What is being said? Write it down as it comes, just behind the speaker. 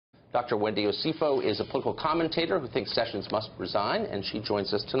Dr. Wendy Osifo is a political commentator who thinks Sessions must resign, and she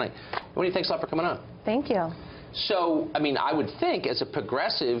joins us tonight. Wendy, thanks a lot for coming on. Thank you. So, I mean, I would think as a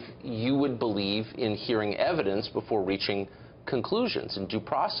progressive, you would believe in hearing evidence before reaching conclusions in due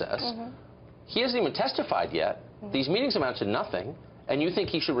process. He hasn't even testified yet. These meetings amount to nothing, and you think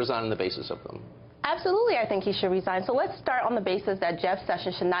he should resign on the basis of them. Absolutely, I think he should resign. So let's start on the basis that Jeff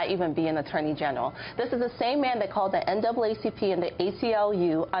Sessions should not even be an attorney general. This is the same man that called the NAACP and the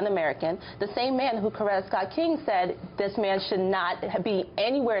ACLU un-American, the same man who Coretta Scott King said this man should not be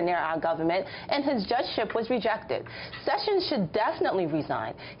anywhere near our government, and his judgeship was rejected. Sessions should definitely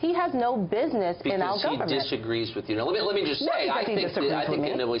resign. He has no business in our government. Because he disagrees with you. Now, let me just say, I think the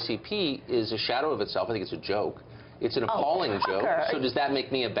NAACP is a shadow of itself. I think it's a joke. It's an appalling joke. So does that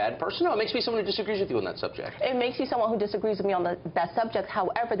make me a bad person? No, it makes me someone who disagrees with you on that subject. It makes you someone who disagrees with me on that subject.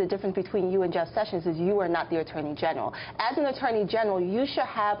 However, the difference between you and Jeff Sessions is you are not the Attorney General. As an Attorney General, you should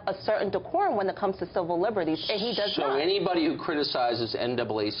have a certain decorum when it comes to civil liberties, and he does not. So anybody who criticizes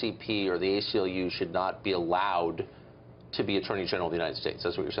NAACP or the ACLU should not be allowed to be Attorney General of the United States.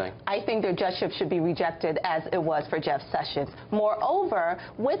 That's what you're saying? I think their judgeship should be rejected as it was for Jeff Sessions. Moreover,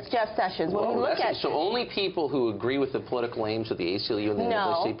 with Jeff Sessions, when we look at... So only people who agree with the political aims of the ACLU and the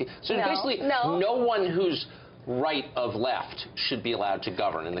NAACP... So basically, no one who's right of left should be allowed to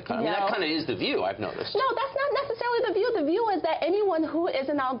govern in the country. I mean, that kind of is the view, I've noticed. No, that's not necessarily the view. The view is that anyone who is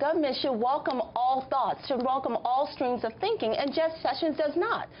in our government should welcome all thoughts, should welcome all streams of thinking, and Jeff Sessions does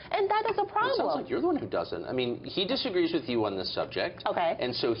not. And that is a problem. It sounds like you're the one who doesn't. I mean, he disagrees with you on this subject. Okay.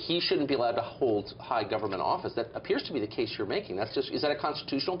 And so he shouldn't be allowed to hold high government office. That appears to be the case you're making. That's just, is that a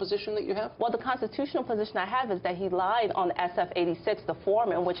constitutional position that you have? Well, the constitutional position I have is that he lied on SF-86, the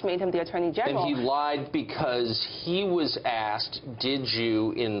form in which made him the Attorney General. And he lied because he was asked, did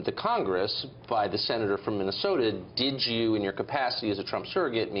you, in the Congress, by the senator from Minnesota, did you, in your capacity as a Trump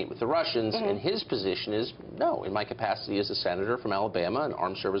surrogate, meet with the Russians? And his position is, no, in my capacity as a senator from Alabama, an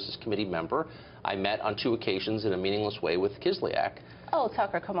Armed Services Committee member, I met on 2 occasions in a meaningless way with Kislyak. Oh,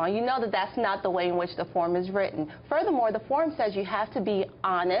 Tucker, come on. You know that that's not the way in which the form is written. Furthermore, the form says you have to be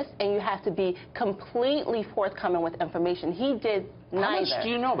honest and you have to be completely forthcoming with information. He did neither. How much do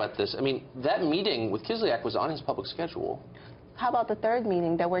you know about this? I mean, that meeting with Kislyak was on his public schedule. How about the third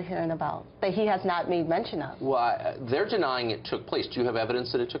meeting that we're hearing about, that he has not made mention of? Well, they're denying it took place. Do you have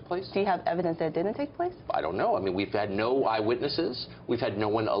evidence that it took place? Do you have evidence that it didn't take place? I don't know. I mean, we've had no eyewitnesses. We've had no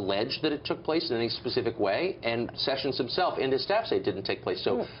one allege that it took place in any specific way. And Sessions himself and his staff say it didn't take place.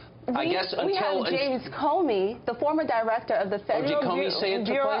 So I guess we have James Comey, the former director of the Federal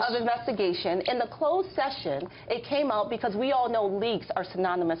Bureau of Investigation. In the closed session, it came out because we all know leaks are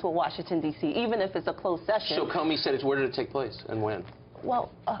synonymous with Washington, D.C., even if it's a closed session. So Comey said it. Where did it take place and when?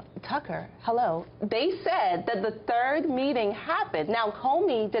 Well, Tucker, hello. They said that the third meeting happened. Now,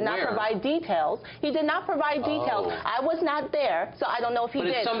 Comey did not provide details. He did not provide details. I was not there, so I don't know if he did.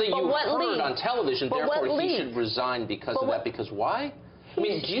 But it's something you heard on television, therefore he should resign because of that. Because why? I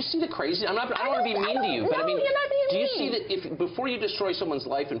mean, do you see the crazy? I don't want to be mean to you, but I mean, do you see that if before you destroy someone's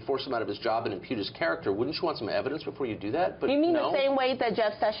life and force him out of his job and impute his character, wouldn't you want some evidence before you do that? But you mean the same way that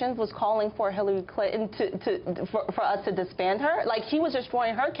Jeff Sessions was calling for Hillary Clinton for us to disband her? Like, he was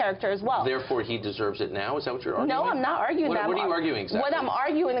destroying her character as well. Therefore, he deserves it now? Is that what you're arguing? No, I'm not arguing that. What are you arguing exactly? What I'm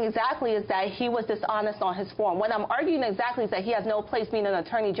arguing exactly is that he was dishonest on his form. What I'm arguing exactly is that he has no place being an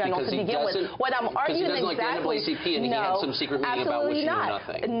attorney general to begin with. What I'm arguing exactly, like the NAACP and he had some secret meeting about which you knew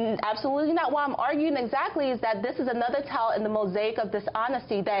nothing. Absolutely not. What I'm arguing exactly is that this is another tile in the mosaic of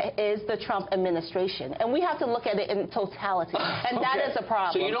dishonesty that is the Trump administration. And we have to look at it in totality. And that is a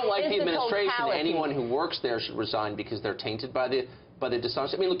problem. So you don't like the administration. Anyone who works there should resign because they're tainted by the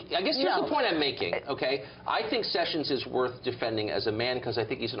dishonesty. I mean, look, I guess here's the point I'm making, okay? I think Sessions is worth defending as a man because I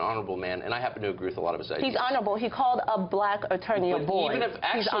think he's an honorable man, and I happen to agree with a lot of his ideas. He's honorable. He called a black attorney a boy. Even if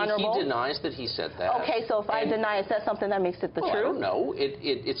actually he denies that he said that. Okay, so if I deny it, that's something that makes it the truth? I don't know.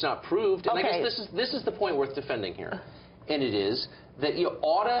 It's not proved. And I guess this is the point worth defending here. And it is that you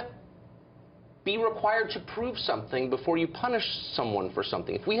ought to be required to prove something before you punish someone for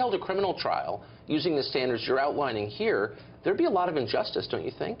something. If we held a criminal trial using the standards you're outlining here, there'd be a lot of injustice, don't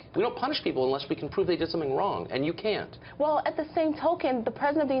you think? We don't punish people unless we can prove they did something wrong, and you can't. Well, at the same token, the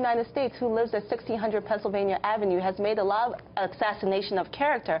President of the United States, who lives at 1600 Pennsylvania Avenue, has made a lot of assassination of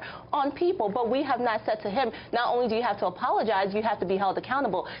character on people, but we have not said to him, not only do you have to apologize, you have to be held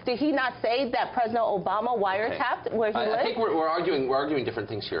accountable. Did he not say that President Obama wiretapped where he lived? I think we're arguing different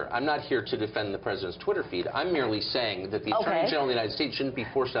things here. I'm not here to defend the President's Twitter feed. I'm merely saying that the Attorney General of the United States shouldn't be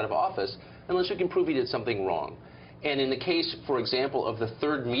forced out of office unless you can prove he did something wrong. And in the case, for example, of the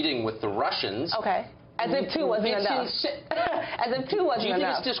third meeting with the Russians, As if 2 wasn't enough. As if 2 wasn't enough. Do you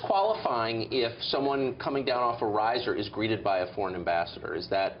think it's disqualifying if someone coming down off a riser is greeted by a foreign ambassador? Does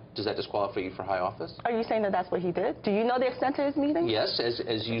that disqualify you for high office? Are you saying that that's what he did? Do you know the extent of his meeting? Yes,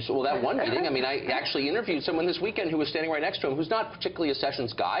 as you saw, well, that one meeting. I mean, I actually interviewed someone this weekend who was standing right next to him, who's not particularly a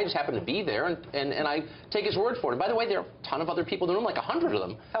Sessions guy, just happened to be there, and I take his word for it. And by the way, there are a ton of other people in the room, like 100 of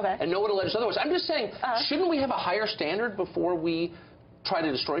them, and no one alleged otherwise. I'm just saying, shouldn't we have a higher standard before we try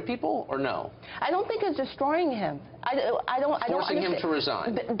to destroy people, or no? I don't think it's destroying him. I don't Forcing him to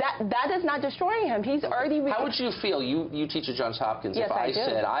resign. That is not destroying him. He's already... How would you feel? You teach at Johns Hopkins. Yes, if I do.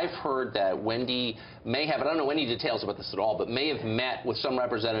 said, I've heard that Wendy may have, and I don't know any details about this at all, but may have met with some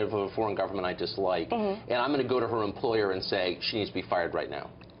representative of a foreign government I dislike, and I'm going to go to her employer and say she needs to be fired right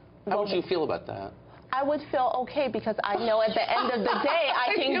now. How would you feel about that? I would feel okay, because I know at the end of the day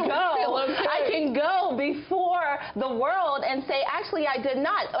I can go before the world and say, actually, I did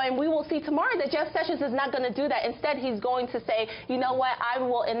not. And we will see tomorrow that Jeff Sessions is not going to do that. Instead, he's going to say, you know what, I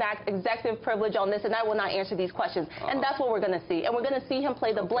will enact executive privilege on this, and I will not answer these questions. And that's what we're going to see. And we're going to see him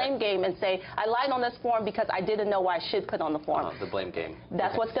play the blame game and say, I lied on this form because I didn't know what I should put on the form. The blame game.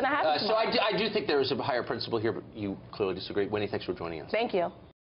 That's what's going to happen. So I do think there is a higher principle here, but you clearly disagree. Wendy, thanks for joining us. Thank you.